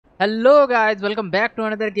Hello guys, welcome back to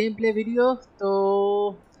another game play video. तो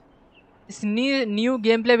इस new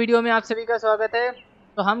game play video में आप सभी का स्वागत है।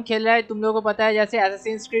 तो हम खेल रहे हैं, तुम लोगों को पता है, जैसे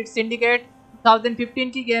असैसिन क्रीड सिंडिकेट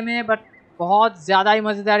 2015 की गेम है, बट बहुत ज़्यादा ही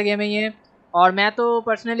मज़ेदार गेम है ये। और मैं तो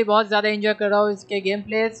पर्सनली बहुत ज़्यादा इंजॉय कर रहा हूँ इसके गेम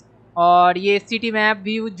प्लेस। और ये सिटी मैप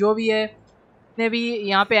भी जो भी है, जितने भी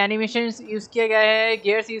यहाँ पे एनिमेशन यूज़ किए गए हैं,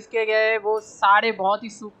 गेयर्स यूज़ किए गए हैं, वो सारे बहुत ही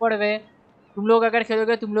सुपर वे। तुम लोग अगर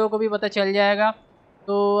खेलोगे तुम लोगों को भी पता चल जाएगा।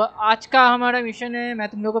 तो आज का हमारा मिशन है, मैं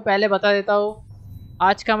तुम लोगों को पहले बता देता हूँ।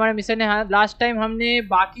 आज का हमारा मिशन है, हाँ, लास्ट टाइम हमने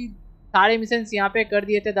बाकी सारे मिशंस यहाँ पे कर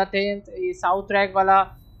दिए थे। द टेंथ, ये साउथ ट्रैक वाला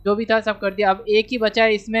जो भी था सब कर दिया। अब एक ही बचा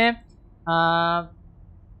है इसमें,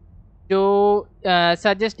 जो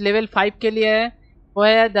सजेस्ट लेवल 5 के लिए है, वो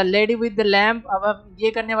है the lady with the lamp. अब हम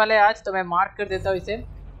ये करने वाले हैं आज, तो मैं मार्क कर देता हूँ इसे।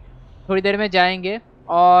 थोड़ी देर में जाएंगे।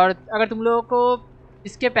 और अगर तुम लोगों को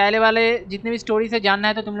इसके पहले वाले जितने भी स्टोरी से जानना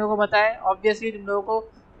है तो तुम लोगों को पता है, ऑब्वियसली तुम लोगों को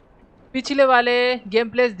पिछले वाले गेम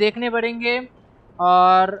प्लेस देखने पड़ेंगे।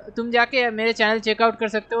 और तुम जाके मेरे चैनल चेकआउट कर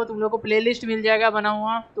सकते हो, तुम लोगों को प्लेलिस्ट मिल जाएगा बना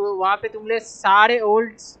हुआ, तो वहाँ पे तुमने सारे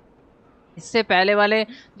ओल्ड, इससे पहले वाले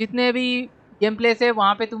जितने भी गेम प्लेस है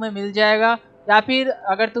वहाँ पे तुम्हें मिल जाएगा। या फिर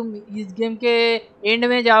अगर तुम इस गेम के एंड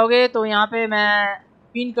में जाओगे तो यहाँ पे मैं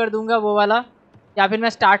पिन कर दूंगा वो वाला, या फिर मैं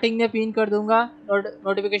स्टार्टिंग में पिन कर दूंगा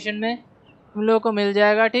नोटिफिकेशन में, तुम लोगों को मिल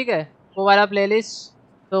जाएगा, ठीक है, वो वाला प्लेलिस्ट।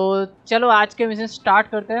 तो चलो आज के मिशन स्टार्ट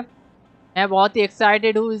करते हैं। मैं बहुत ही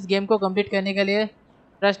एक्साइटेड हूँ इस गेम को कंप्लीट करने के लिए।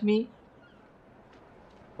 ट्रस्ट मी,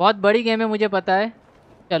 बहुत बड़ी गेम है, मुझे पता है।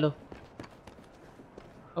 चलो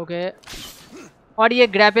ओके। और ये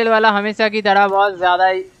ग्रैपल वाला हमेशा की तरह बहुत ज़्यादा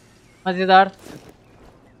ही मज़ेदार।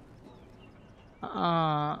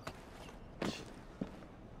 हाँ,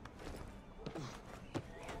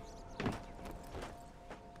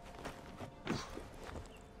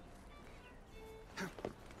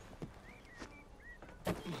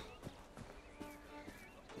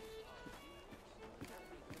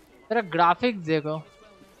 तेरा ग्राफिक्स देखो,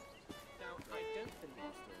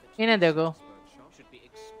 इन्हें देखो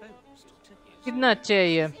कितना अच्छे है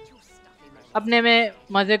ये। अपने में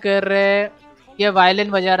मज़े कर रहे हैं, ये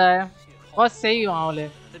वायलिन बजा रहा है, बहुत सही माहौल है।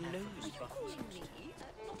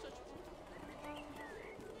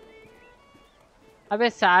 अबे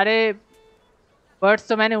सारे बर्ड्स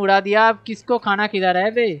तो मैंने उड़ा दिया, अब किसको खाना खिला रहा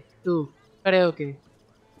है बे तू खड़े होके।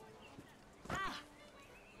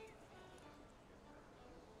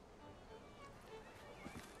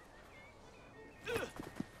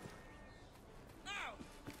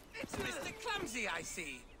 It's Mr. Clumsy, I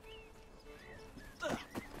see.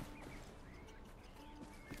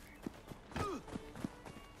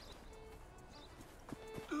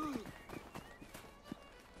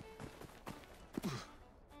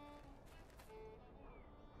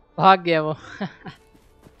 भाग गया वो।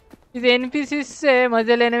 इस एनपीसी से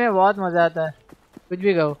मज़े लेने में बहुत मज़ा आता है, कुछ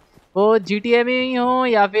भी कहो। वो जीटीए में ही हो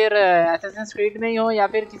या फिर असैसिन क्रीड में ही हो या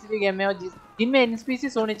फिर किसी भी गेम में हो, जिनमें एनपीसी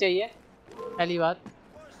होने चाहिए, पहली बात।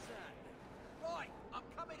 Right, I'm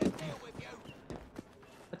coming to deal with you.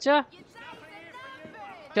 अच्छा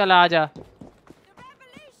चल आ जा।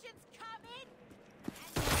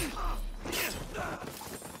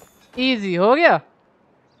 इजी हो गया,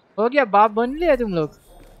 हो गया, बाप बन लिया तुम लोग।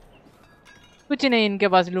 कुछ नहीं इनके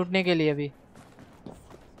पास लूटने के लिए अभी।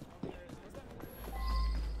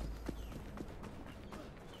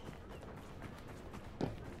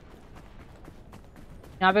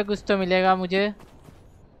 यहाँ पे कुछ तो मिलेगा मुझे,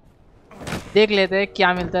 देख लेते हैं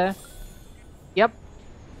क्या मिलता है। यप,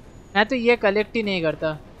 मैं तो ये कलेक्ट ही नहीं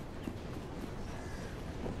करता।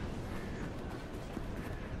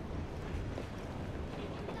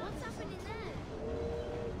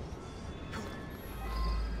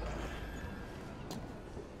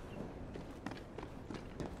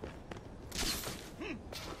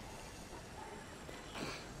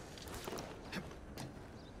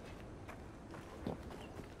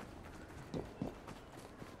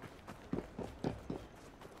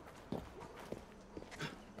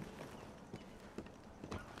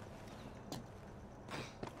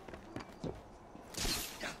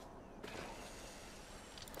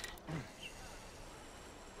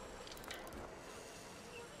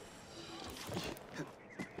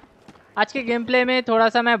 आज के गेम प्ले में थोड़ा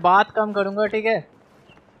सा मैं बात कम करूँगा, ठीक है,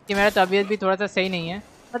 कि मेरा तबीयत भी थोड़ा सा सही नहीं है,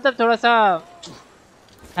 मतलब थोड़ा सा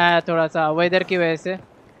है, थोड़ा सा वेदर की वजह से।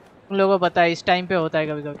 उन लोगों को पता है इस टाइम पे होता है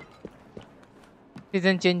कभी कभी,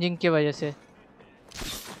 सीजन चेंजिंग की वजह से।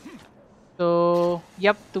 तो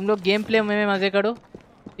यप, तुम लोग गेम प्ले में मज़े करो,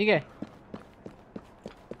 ठीक है।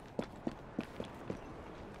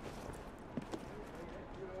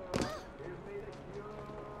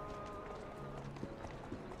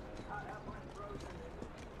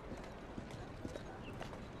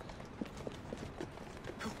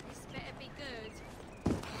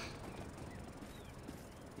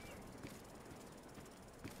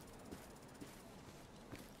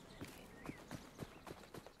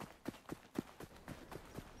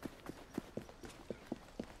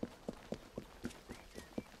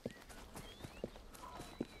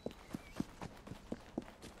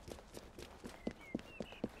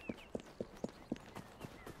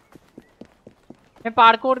 मैं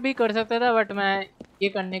पार्कोर भी कर सकता था बट मैं ये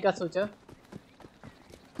करने का सोचा।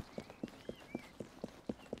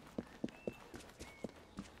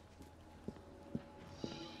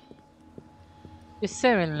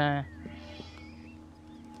 इससे मिलना है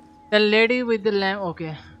the lady with the lamp. Okay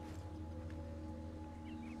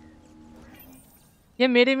ये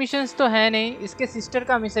मेरे मिशंस तो है नहीं, इसके सिस्टर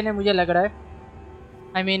का मिशन है मुझे लग रहा है।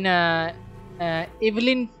 आई मीन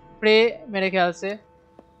इवलिन प्रे मेरे ख्याल से।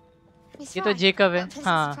 ये तो जेकब है।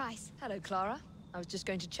 हाँ Hello, Clara. I was just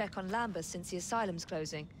going to check on Lambeth since the asylum's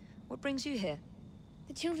closing. What brings you here?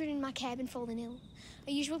 The children in my care have been falling ill.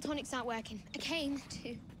 Our usual tonics aren't working. I came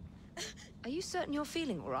to... Are you certain you're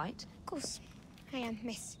feeling all right? Of course, I am,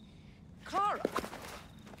 miss. Clara!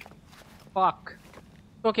 Fuck.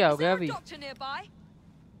 तो क्या हो गया अभी? Is there a doctor nearby?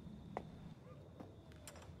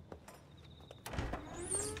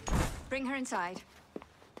 Bring her inside.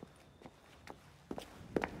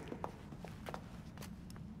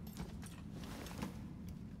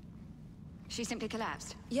 She simply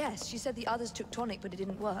collapsed. Yes, she said the others took tonic, but it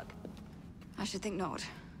didn't work. I should think not.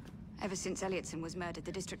 Ever since Elliotson was murdered,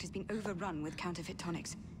 the district has been overrun with counterfeit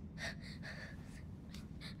tonics.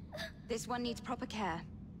 This one needs proper care.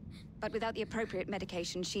 But without the appropriate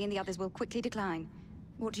medication, she and the others will quickly decline.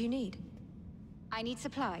 What do you need? I need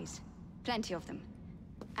supplies. Plenty of them.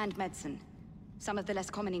 And medicine. Some of the less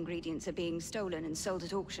common ingredients are being stolen and sold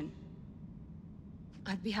at auction.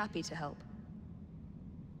 I'd be happy to help.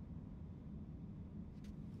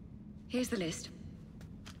 Here's the list.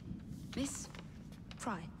 Miss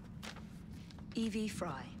Frye. Evie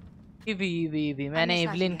Frye. Evie. मैंने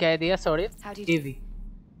Evelyn कह दिया, sorry. Evie.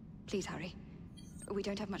 Please hurry. We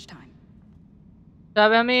don't have much time. तो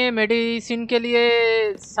अब हमें medicine के लिए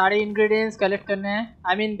सारे ingredients collect करने हैं।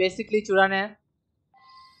 आई मीन बेसिकली चुराने हैं,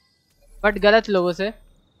 बट गलत लोगों से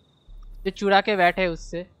जो चुरा के बैठे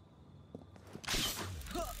उससे।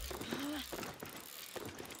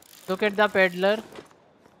 Look at the peddler.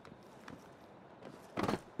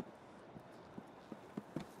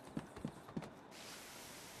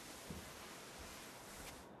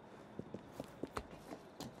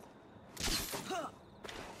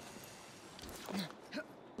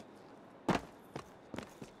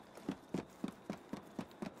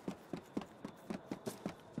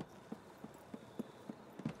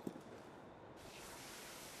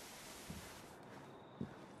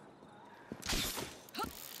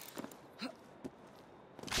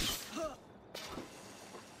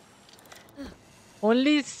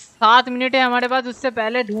 Only 7 minute है हमारे पास, उससे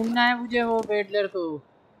पहले ढूंढना है मुझे वो पेडलर को।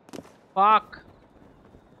 फक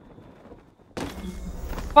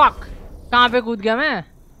कहाँ पे कूद गया मैं?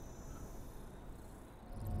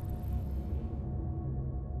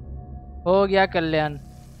 हो गया कल्याण।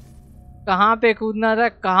 कहाँ पे कूदना था,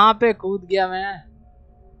 कहाँ पे कूद गया मैं?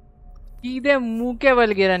 सीधे मुंह के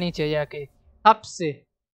बल गिरा नीचे जाके हप से।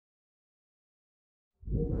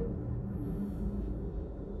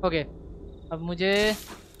 ओके अब मुझे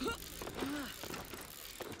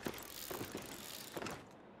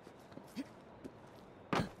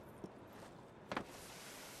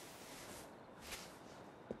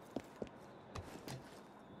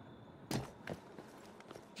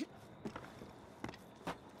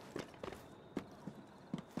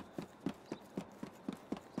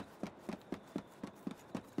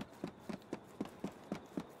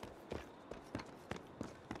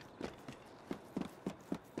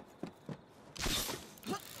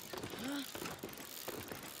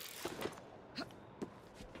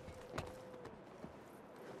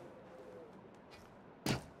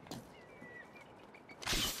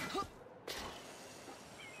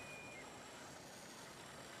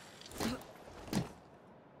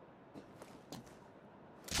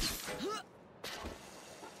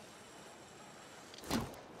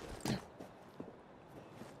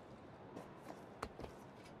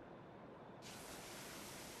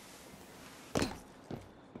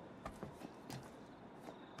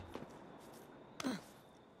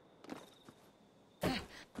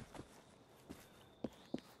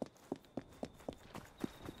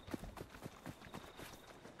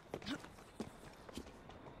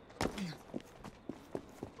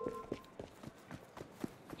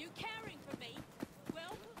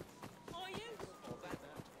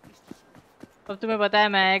अब तुम्हें पता है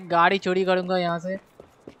मैं एक गाड़ी चोरी करूंगा यहाँ से।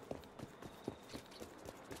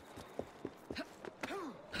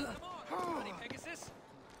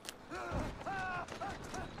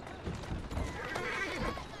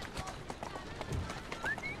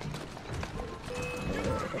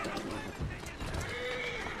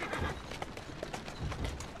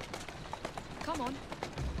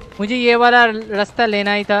 मुझे ये वाला रास्ता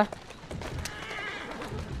लेना ही था।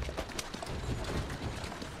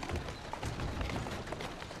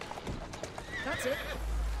 That's it.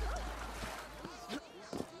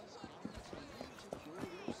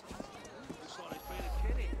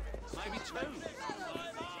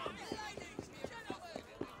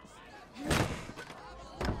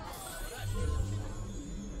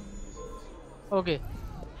 Okay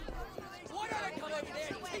Why don't I come over there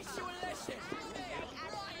and teach you a lesson?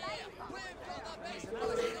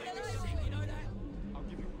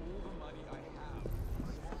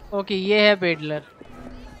 Okay, ये है peddler.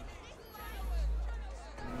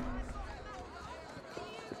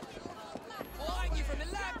 I'll hang you from the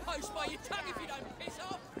lamppost by your tongue if you don't piss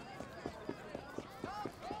off.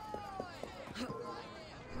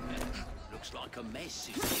 Looks like a mess.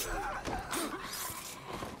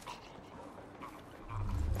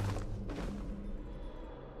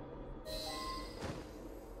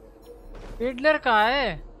 Peddler कहाँ है?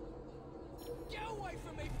 Get away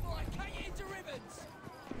from me before I cut you into ribbons.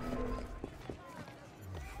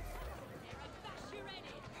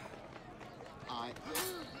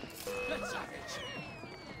 Let's have it.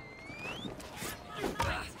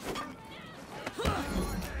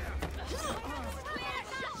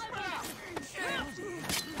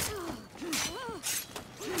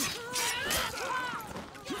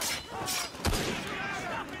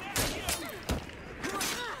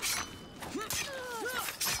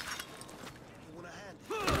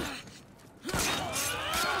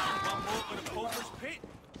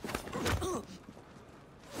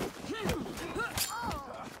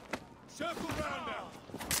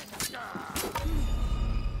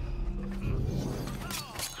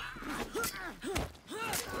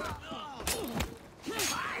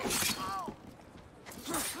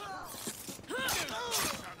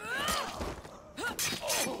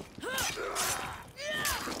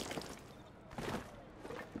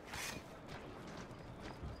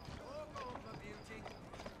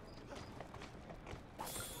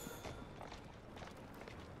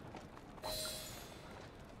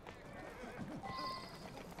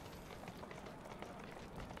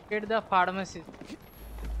 Get the pharmacist.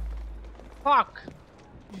 Fuck.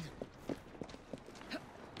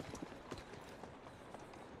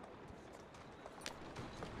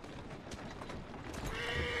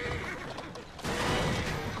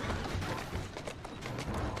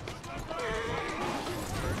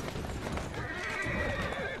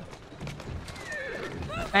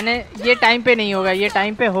 मैंने ये time पे नहीं होगा, ये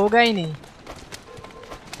time पे होगा ही नहीं।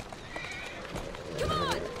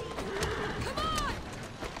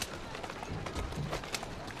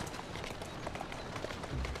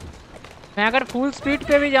 मैं अगर फुल स्पीड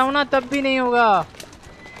पे भी जाऊं ना तब भी नहीं होगा।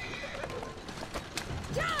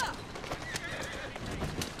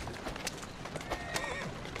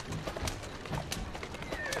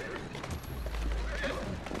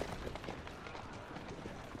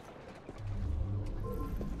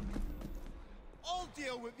 I'll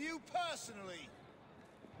deal with you personally.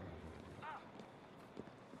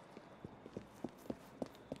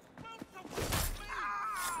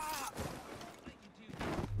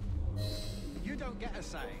 You don't get a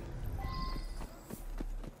say.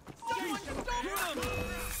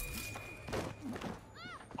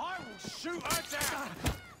 I will shoot her down.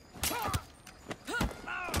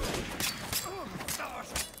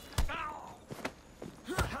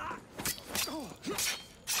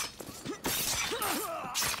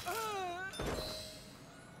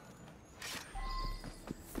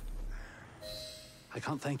 I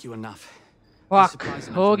can't thank you enough. Fuck,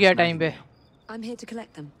 हो गया टाइम पे। I'm here to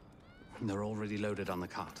collect them. They're already loaded on the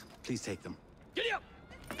cart. Please take them. Giddy up!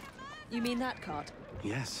 You mean that cart?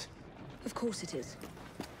 Yes. Of course it is.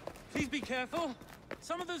 Please be careful.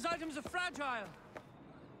 Some of those items are fragile.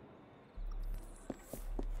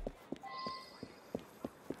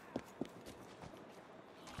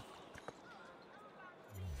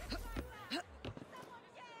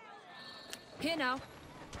 Here now.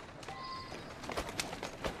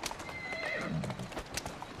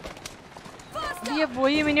 ये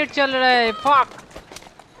वही minute चल रहा है। Fuck.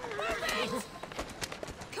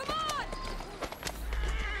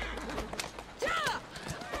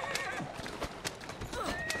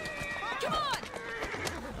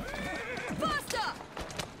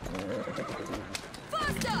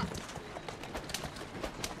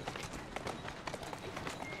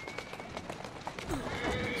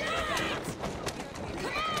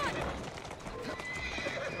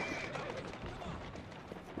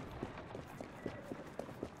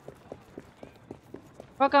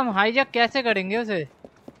 Fuck, हम hijack कैसे करेंगे उसे?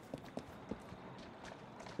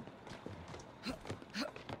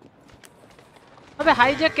 अबे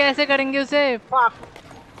हाईजैक कैसे करेंगे उसे? फक,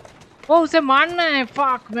 वो उसे मारना है।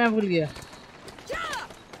 फक, मैं भूल गया।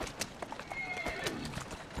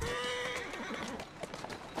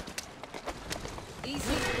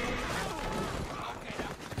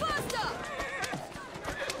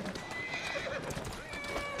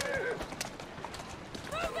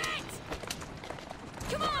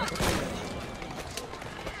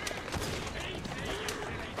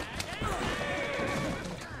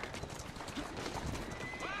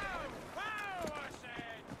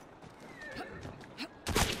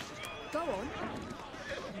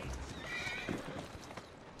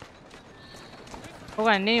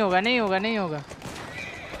 होगा नहीं होगा नहीं होगा नहीं होगा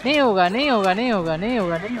नहीं होगा नहीं होगा नहीं होगा नहीं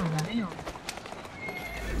होगा नहीं होगा नहीं होगा।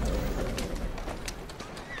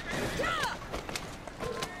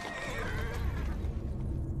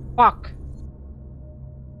 फक,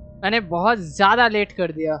 मैंने बहुत ज्यादा लेट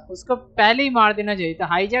कर दिया। उसको पहले ही मार देना चाहिए था।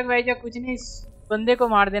 हाईजैक वाईजैक कुछ नहीं, इस बंदे को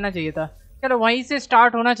मार देना चाहिए था। चलो वहीं से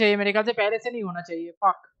स्टार्ट होना चाहिए, मेरे ख्याल से पहले से नहीं होना चाहिए।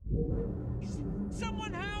 Fuck.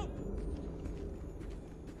 Someone help!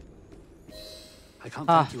 I can't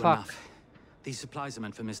thank you fuck. enough. These supplies are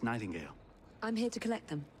meant for Miss Nightingale. I'm here to collect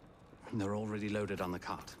them. They're already loaded on the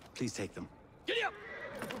cart. Please take them. Giddy up!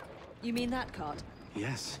 You mean that cart?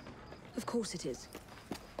 Yes. Of course it is.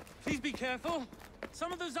 Please be careful.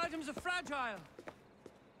 Some of those items are fragile.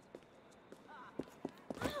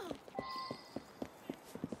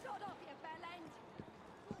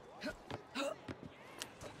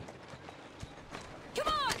 Come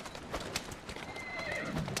on!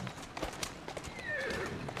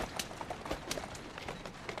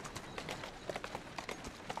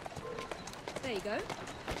 There you go.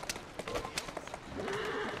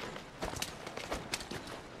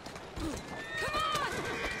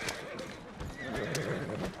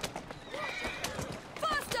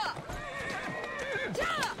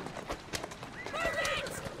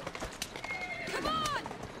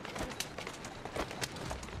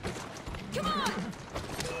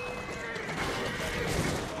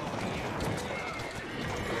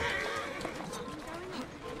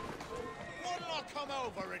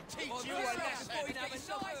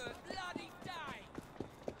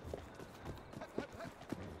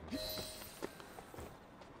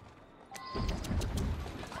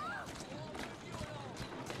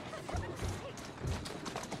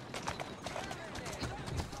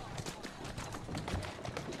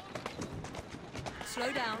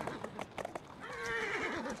 Slow down.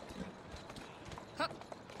 Hup.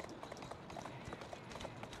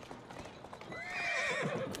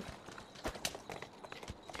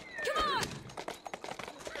 Come on!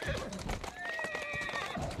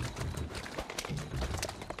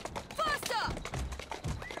 Faster!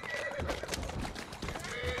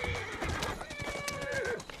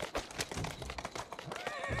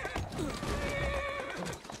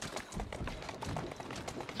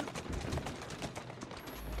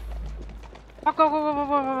 go, go, go, go,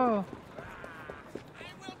 go, go.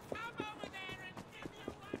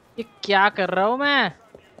 ये क्या कर रहा हूँ मैं?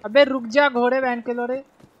 अबे रुक जा घोड़े बहन के लोरे।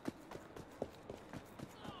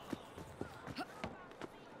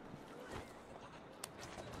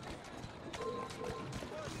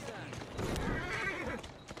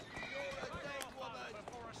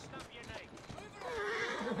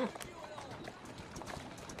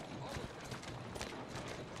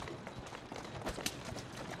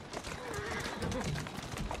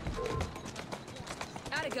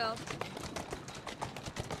 Girl.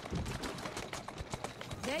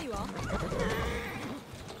 There you are.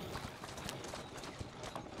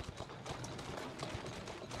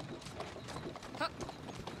 Hup.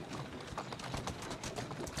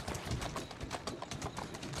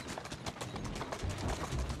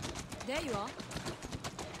 There you are.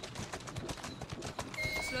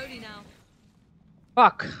 Slowly now.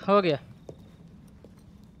 Fuck, हो गया।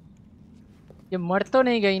 ये मर तो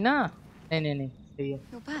नहीं गई ना? नहीं नहीं नहीं।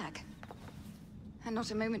 You're back. And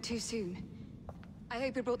not a moment too soon. I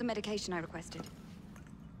hope you brought the medication I requested.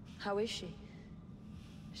 How is she?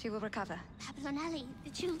 She will recover. Papillonelli,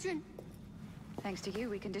 the children. Thanks to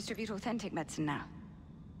you, we can distribute authentic medicine now.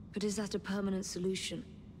 But is that a permanent solution?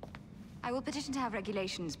 I will petition to have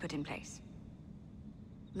regulations put in place.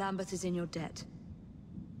 Lambeth is in your debt.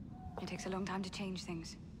 It takes a long time to change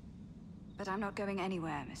things. But I'm not going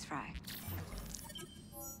anywhere, Miss Frye.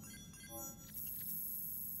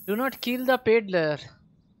 Do not kill the peddler.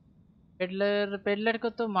 Peddler को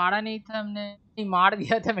तो मारा नहीं था हमने, नहीं मार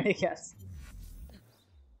दिया था मेरे ख्याल से,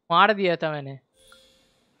 मार दिया था मैंने।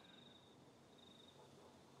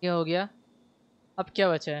 ये हो गया। अब क्या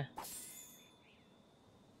बचा है?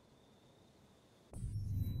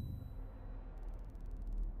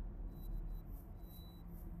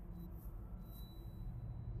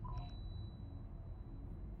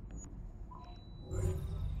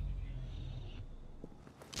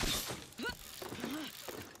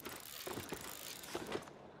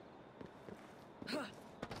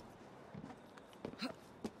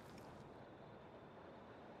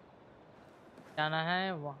 जाना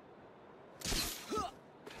है वहाँ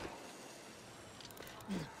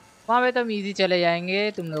पे तो हम इजी चले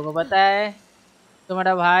जाएंगे। तुम लोगों को पता है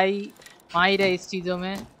तुम्हारा भाई माहिर है इस चीज़ों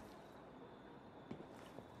में।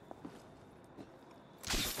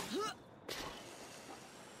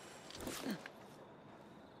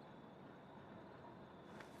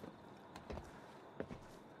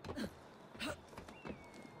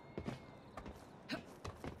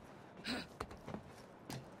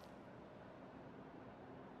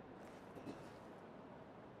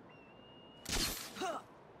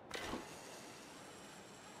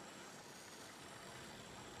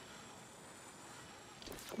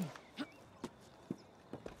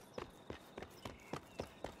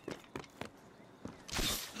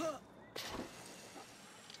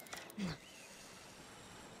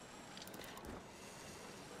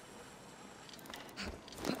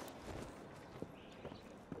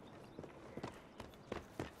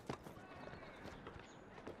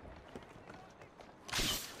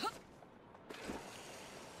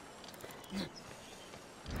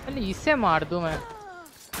 पहले इससे मार दूं मैं।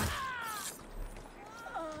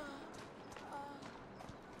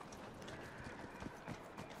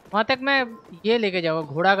 वहां तक मैं ये लेके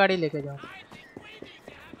जाऊंगा, घोड़ा गाड़ी लेके जाऊँ।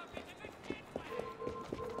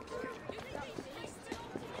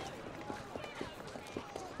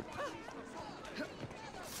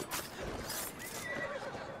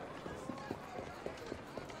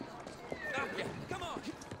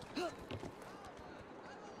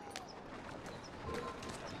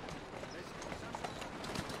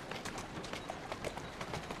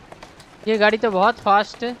 ये गाड़ी तो बहुत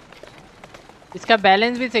फास्ट है, इसका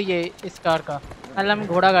बैलेंस भी सही है इस कार का, मतलब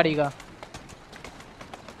घोड़ा गाड़ी का।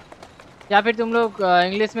 या फिर तुम लोग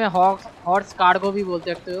इंग्लिश में हॉर्स कार्गो भी बोल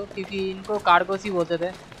सकते हो, क्योंकि इनको कार्गोस ही बोलते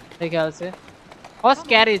थे मेरे ख्याल से। Horse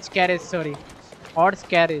carriage sorry, horse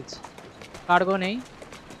carriage, cargo नहीं।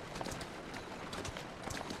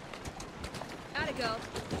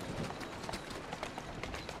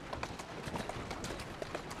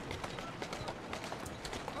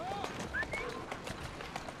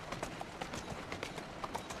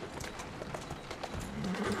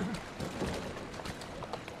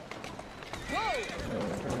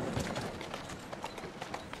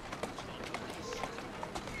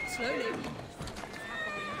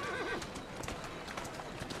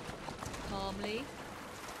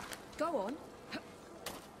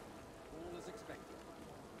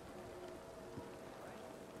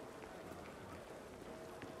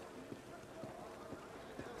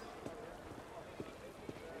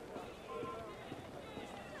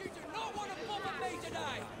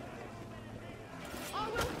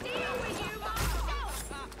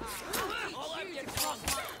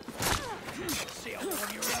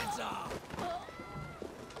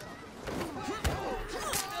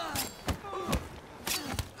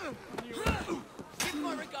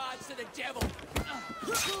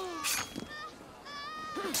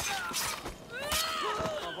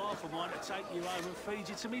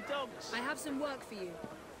 I have some work for you.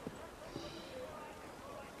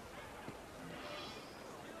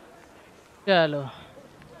 चलो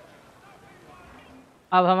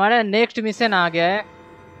अब हमारा नेक्स्ट मिशन आ गया है।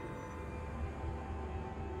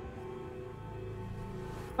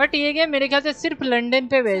 बट ये गेम मेरे ख्याल से सिर्फ लंदन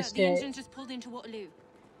पे बेस्ड है।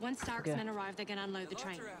 Once Stark's men arrive, they're gonna unload the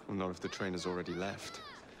train. Well, not if the train has already left.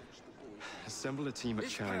 Assemble a team at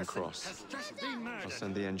Charing Cross. I'll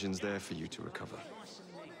send the engines there for you to recover.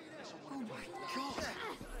 Oh my God!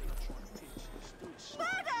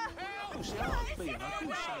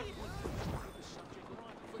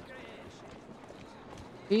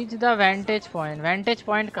 Reach the vantage point. Vantage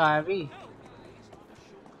point कहाँ है अभी?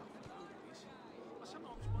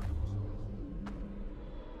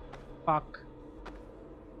 Fuck.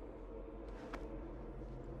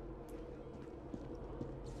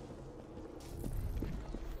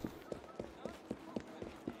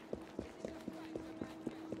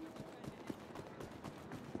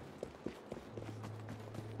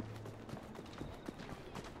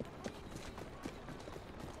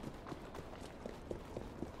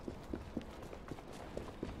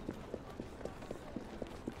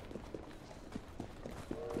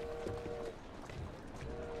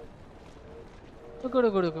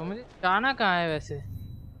 रुको मुझे जाना कहाँ है वैसे?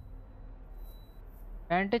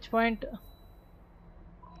 वेंटेज point,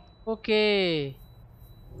 okay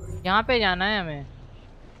यहाँ पे जाना है हमें,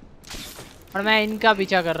 और मैं इनका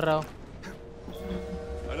पीछा कर रहा हूँ।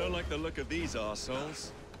 I don't like the look of these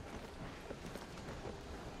arseholes.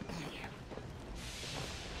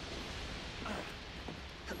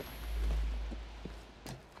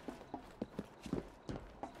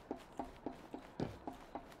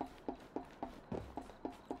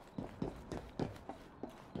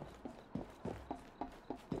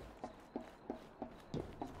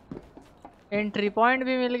 Entry point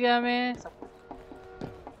भी मिल गया हमें।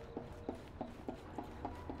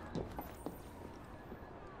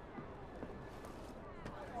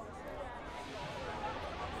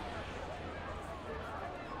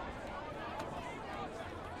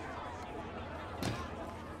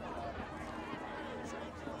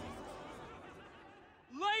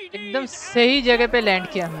 एकदम सही जगह पे लैंड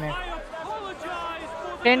किया हमने।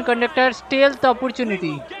 Train conductor stealth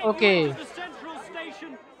opportunity, okay.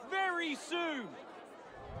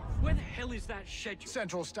 Where the hell is that schedule?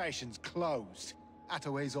 Central Station's closed.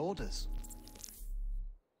 Attaway's orders.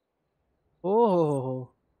 Oh,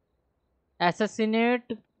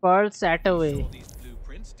 assassinate Pearls Attaway. These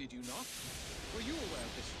blueprints, did you not? Were you aware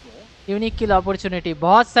of this flaw? Unique kill opportunity,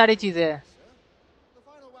 बहुत सारी चीजें हैं।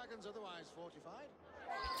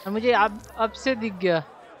 मुझे अब से दिख गया।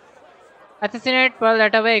 Assassinate Pearl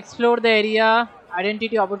Attaway, explore the area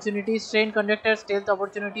identity opportunity, train conductor, stealth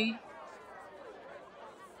opportunity,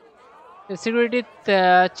 security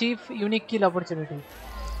chief, unique kill opportunity.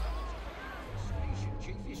 Station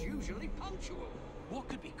chief is usually punctual. What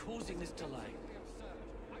could be causing this delay?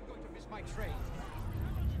 I'm going to miss my train.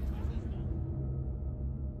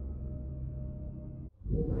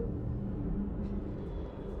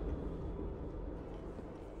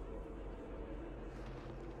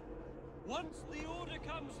 Once the order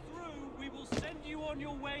comes through, we will send you on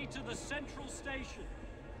your way to the central station.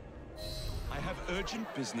 I have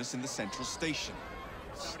urgent business in the central station.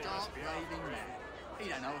 Start raving mad. He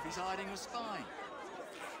don't know if he's hiding or spying.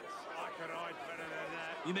 I could hide better than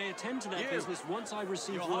that. You may attend to that business once I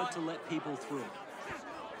receive word to let people through.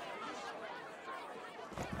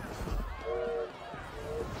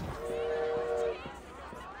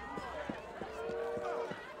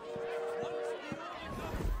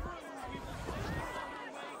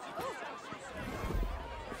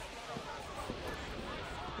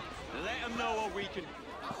 Let them know what we can.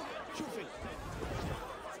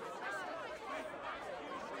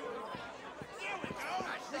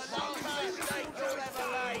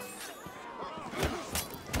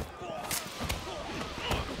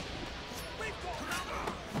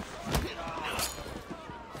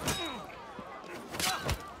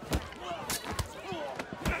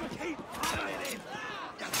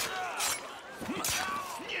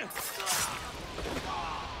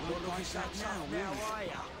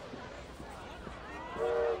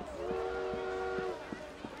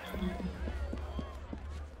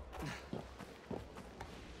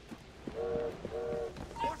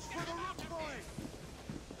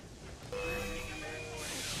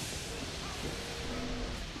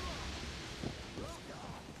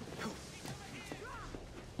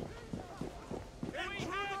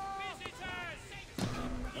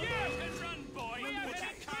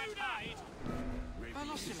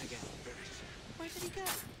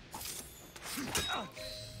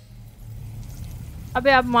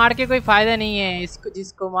 अबे अब मार के कोई फायदा नहीं है, इसको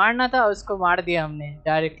जिसको मारना था उसको मार दिया हमने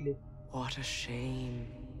directly. What a shame.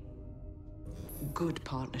 Good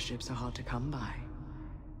partnerships are hard to come by.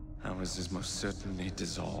 Ours is most certainly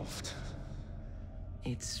dissolved.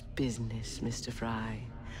 It's business, Mr. Frye.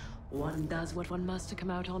 One does what one must to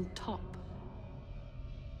come out on top.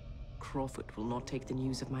 Crawford will not take the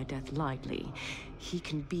news of my death lightly. He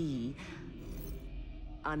can be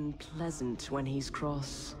unpleasant when he's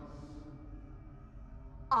cross.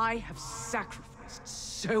 I have sacrificed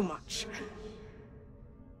so much.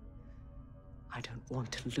 I don't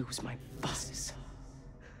want to lose my bosses.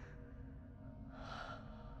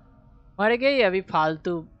 मर गई, अभी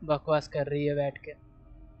फालतू बकवास कर रही है बैठ के.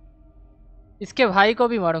 इसके भाई को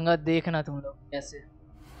भी मारूंगा, देखना तुम लोग कैसे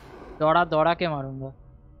दौड़ा दौड़ा के मारूंगा.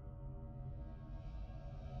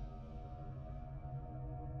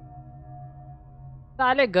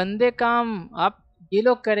 साले गंदे काम आप ये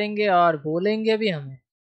लोग करेंगे और बोलेंगे भी हमें,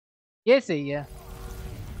 ये सही है.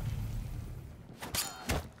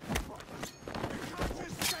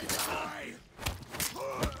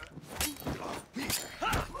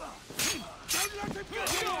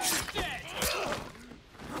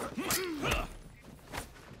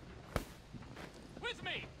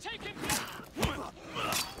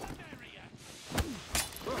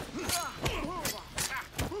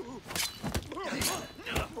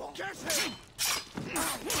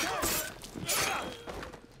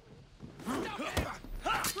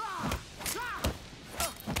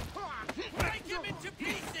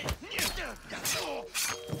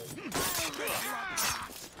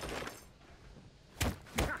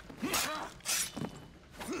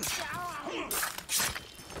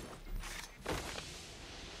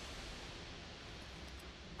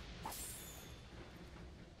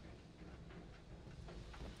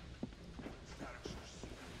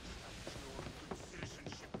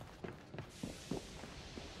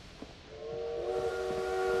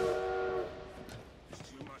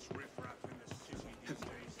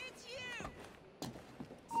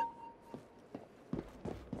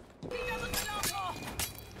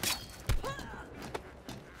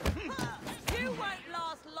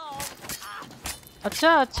 अच्छा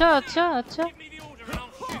अच्छा अच्छा अच्छा.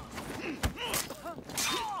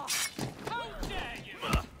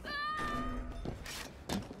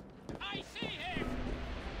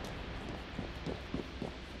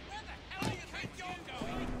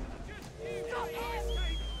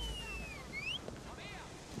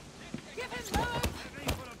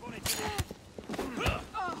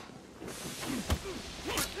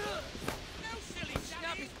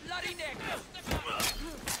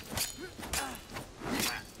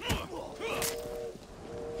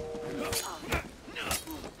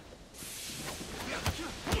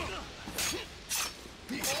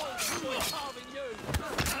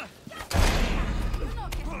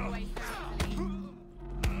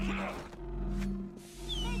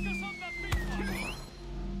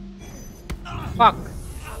 Fuck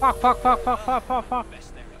fuck fuck fuck fuck fuck fuck fuck.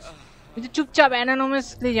 मुझे चुपचाप एनोनिमस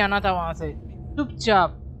ले जाना था वहां से,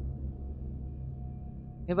 चुपचाप।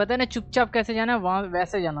 ये पता है ना चुपचाप कैसे जाना है, वहां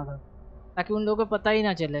वैसे जाना था ताकि उन लोगों को पता ही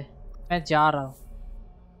ना चले मैं जा रहा हूँ।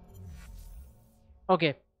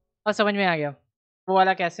 ओके और समझ में आ गया वो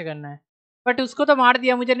वाला कैसे करना है। बट उसको तो मार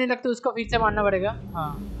दिया, मुझे नहीं लगता उसको फिर से मारना पड़ेगा।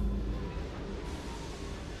 हाँ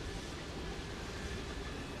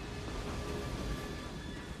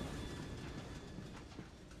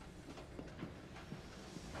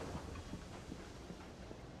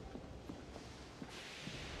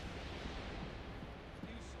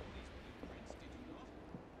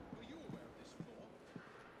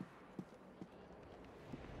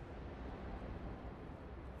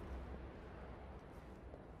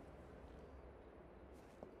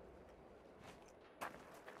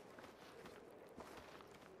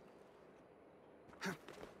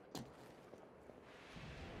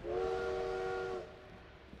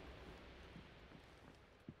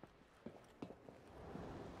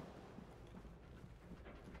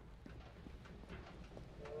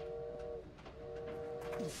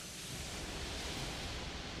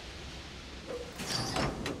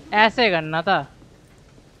ऐसे करना था।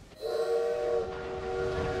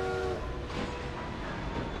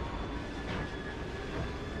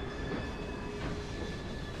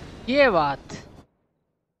 ये बात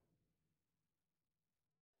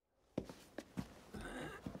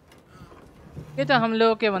ये तो हम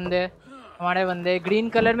लोगों के बंदे, हमारे बंदे ग्रीन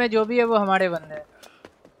कलर में जो भी है वो हमारे बंदे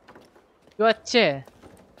जो अच्छे है।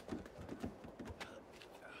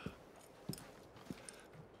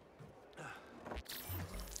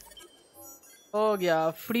 हो गया।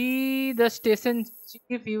 Free the station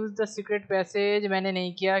chief, use the secret passage. मैंने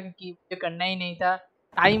नहीं किया क्योंकि मुझे करना ही नहीं था,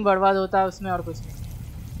 टाइम बर्बाद होता उसमें और कुछ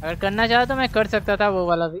नहीं। अगर करना चाहा तो मैं कर सकता था वो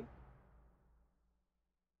वाला भी।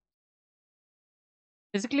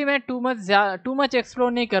 बेसिकली मैं टू मच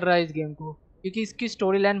एक्सप्लोर नहीं कर रहा इस गेम को क्योंकि इसकी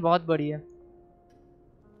स्टोरी लाइन बहुत बड़ी है।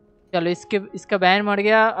 चलो इसका बैन मर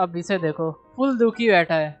गया, अब इसे देखो फुल दुखी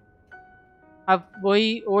बैठा है। अब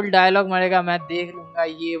वही ओल्ड डायलॉग मरेगा, मैं देख लूंगा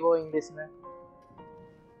ये वो इंग्लिश में।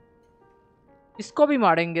 इसको भी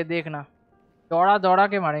मारेंगे देखना, दौड़ा दौड़ा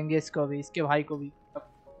के मारेंगे इसको भी, इसके भाई को भी।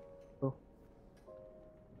 तो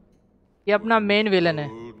ये अपना मेन विलन है।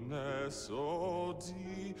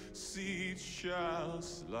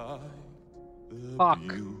 फक,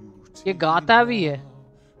 ये गाता भी है।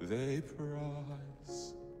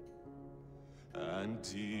 And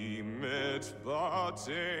deem it but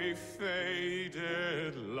a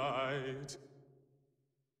faded light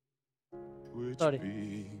which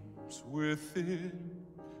beams within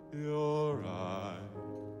your eyes.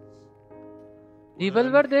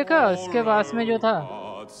 Revolver देखा उसके पास में जो था।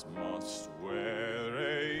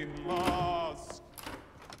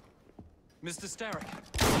 Mr. Starrick,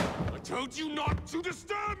 I told you not to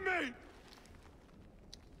disturb me!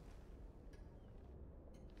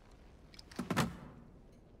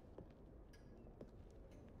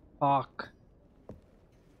 Fuck.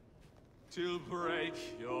 Till break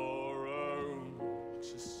your own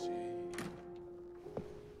to see.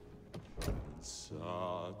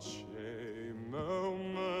 Such a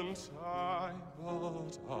moment I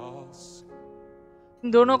but ask.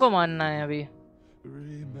 दोनों को मानना है अभी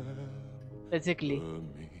basically.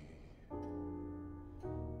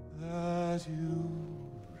 That you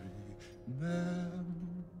remember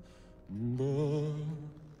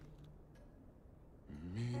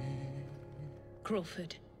me.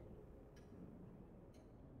 Crawford.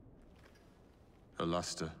 Her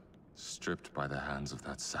luster stripped by the hands of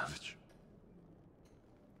that savage.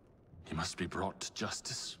 He must be brought to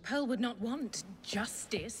justice. Pearl would not want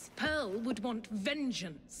justice. Pearl would want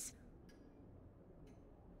vengeance.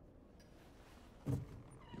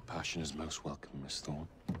 Your passion is most welcome, Miss Thorne.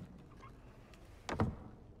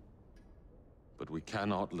 But we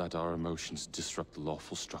cannot let our emotions disrupt the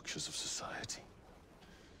lawful structures of society.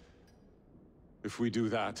 If we do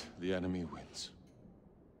that, the enemy wins.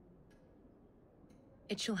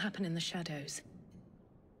 It shall happen in the shadows.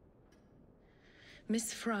 Miss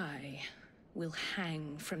Frye will hang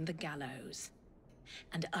from the gallows,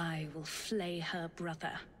 and I will flay her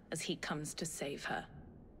brother as he comes to save her.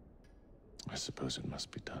 I suppose it must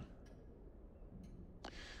be done.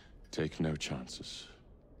 Take no chances.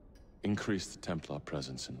 Increase the Templar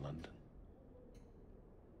presence in London.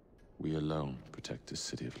 We alone protect this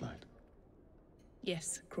city of light.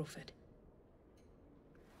 Yes, Crawford.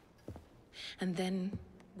 And then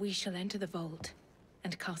we shall enter the vault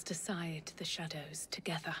and cast aside the shadows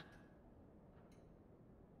together.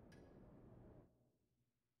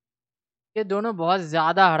 ये दोनों बहुत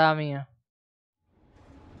ज्यादा हरामी हैं।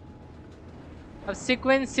 अब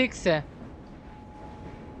sequence 6 है।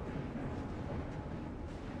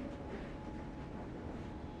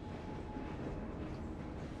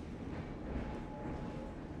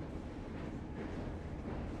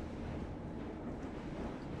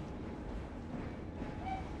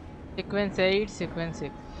 Sequence 8, sequence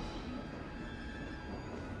 6।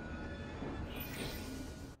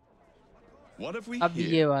 What have we अब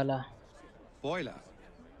here? ये वाला। Boiler,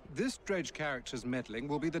 this dredge character's meddling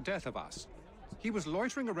will be the death of us. He was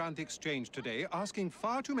loitering around the exchange today, asking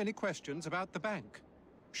far too many questions about the bank.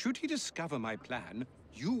 Should he discover my plan,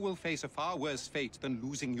 you will face a far worse fate than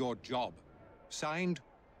losing your job. Signed,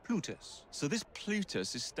 Plutus. So this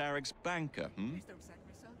Plutus is Starrick's banker, hmm?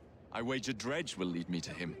 I wager Dredge will lead me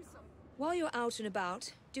to him. While you're out and about,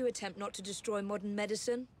 do attempt not to destroy modern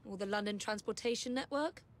medicine or the London transportation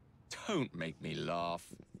network. Don't make me laugh.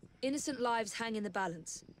 Innocent lives hang in the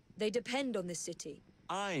balance. They depend on this city.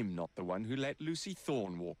 I'm not the one who let Lucy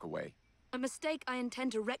Thorne walk away. A mistake I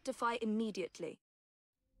intend to rectify immediately.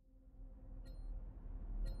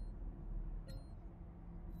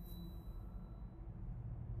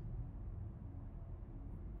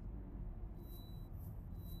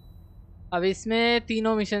 अब इसमें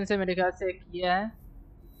तीनों mission से मेरे ख्याल से एक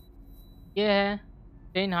ये है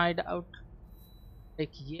ट्रेन हाइड आउट,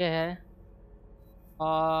 एक ये है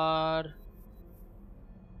और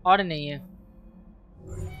नहीं है।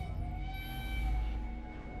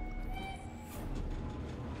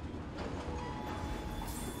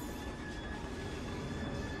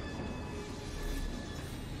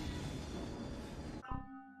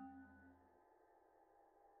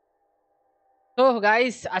 तो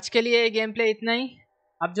गाइस आज के लिए गेम प्ले इतना ही।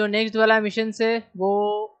 अब जो नेक्स्ट वाला मिशन है वो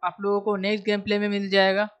आप लोगों को नेक्स्ट गेम प्ले में मिल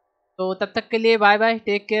जाएगा। तो तब तक के लिए बाय बाय,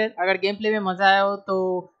 टेक केयर। अगर गेम प्ले में मज़ा आया हो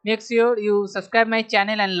तो make sure you subscribe my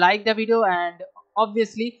channel and like the video, and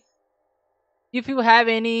obviously if you have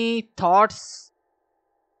any thoughts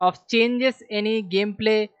of changes, any game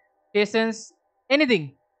play sessions, anything,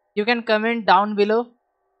 you can comment down below,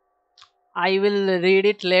 I will read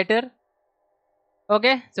it later.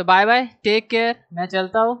 Okay, so bye bye, take care. मैं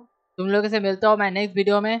चलता हूँ, तुम लोगों से मिलता हूँ मैं next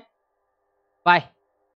video में। बाय।